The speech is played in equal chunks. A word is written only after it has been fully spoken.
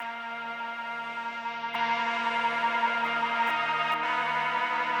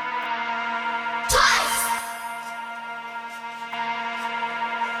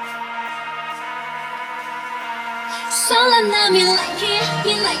me like it,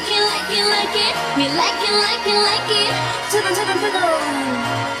 me like it, like it, like it, me like it, like it, like it. 두근두근.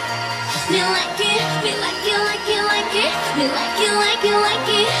 Me like it, me like it, like it, like it, me like it, like it, like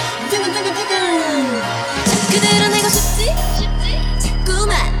it. 두근두근. 그대로 내고 싶지,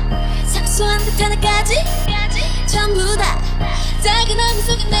 자꾸만 사소한 듯 하나까지 전부 다 작은 얼굴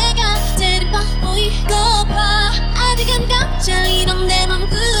속에 내가 제일 예뻐 보이고 봐. 아직은 걱정이던 내 맘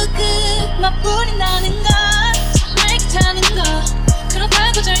꾹꾹 맛부린다는 걸 정말 귀찮은 거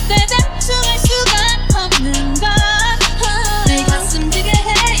그렇다고 절대 잡수할 수가 없는 걸 내 가슴 지게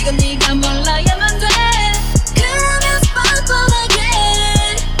해 이건 네가 몰라야만 돼 그러면서 뻔뻔하게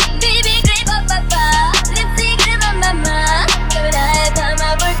Baby 그립 빠빠빠 립스틱을 맘맘마 카메라에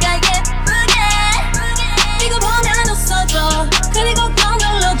담아볼까 예쁘게 이거 보면 웃어줘 그리고 꼭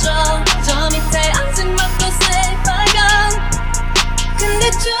눌러줘 저 밑에 앙증 먹고 새빨간 근데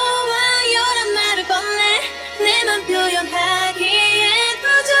좋아요란 말을 꺼내 내 맘 표현하기엔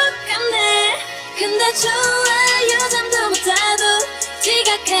부족하네 근데 좋아요 잠도 못 자도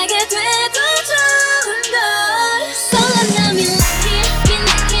지각하게 돼도 좋은걸 설레나 me like it, me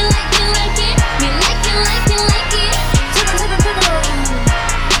like it, like it, like it me like it, like it, like it 두근두근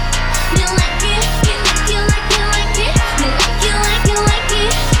me like it, me like it, like it, like it me like it, like it, like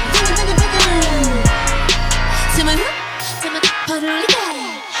it 두근두근 잠을 훅 잠을 퍼르리게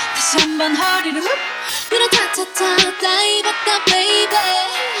다시 한번 허리를 훅 밀어 타타타 다이봤다 baby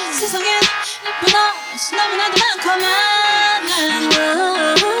세상엔 예쁜 옷이 너무나도 많구만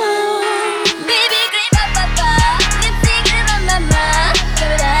Baby 그립 빠빠빠 립스틱을 맘맘마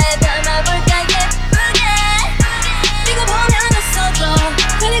카메라에 담아볼까 예쁘게 이거 보면 웃어줘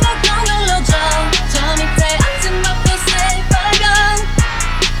그리고 꼭 눌러줘 저 밑에 앙증 먹고 새빨간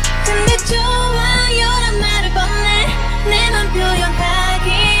근데 좋아요란 말을 꺼내 내 맘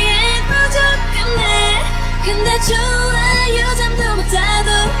표현하기엔 부족하네 근데 좋아요 잠도 못 자도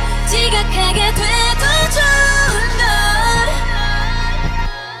지각하게 돼도 좋은걸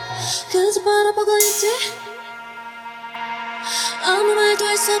그저 바라보고 있지 아무 말도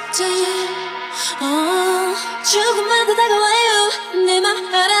할 수 없지 조금만 더 다가와요 내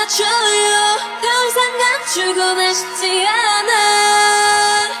맘 알아줘요 더 이상 감추고는 싶지 않아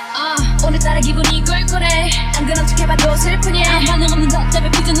오늘따라 기분이 꿀꿀해 안 그런 척 해봐도 슬프니 아무 반응 없는 너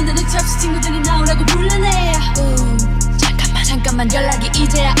때문에 삐졌는데 눈치 없이 친구들이 나오라고 불러내 잠깐만 연락이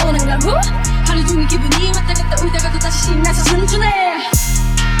이제야 오는 걸 하루 종일 기분이 왔다 갔다 울다가도 다시 신나서 순준해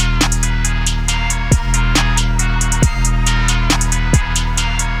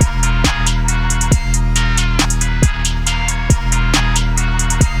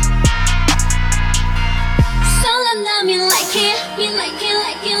설레나 me like it, me like it,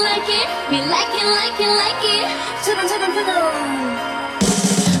 like it, like it me like it, like it, like it 두근두근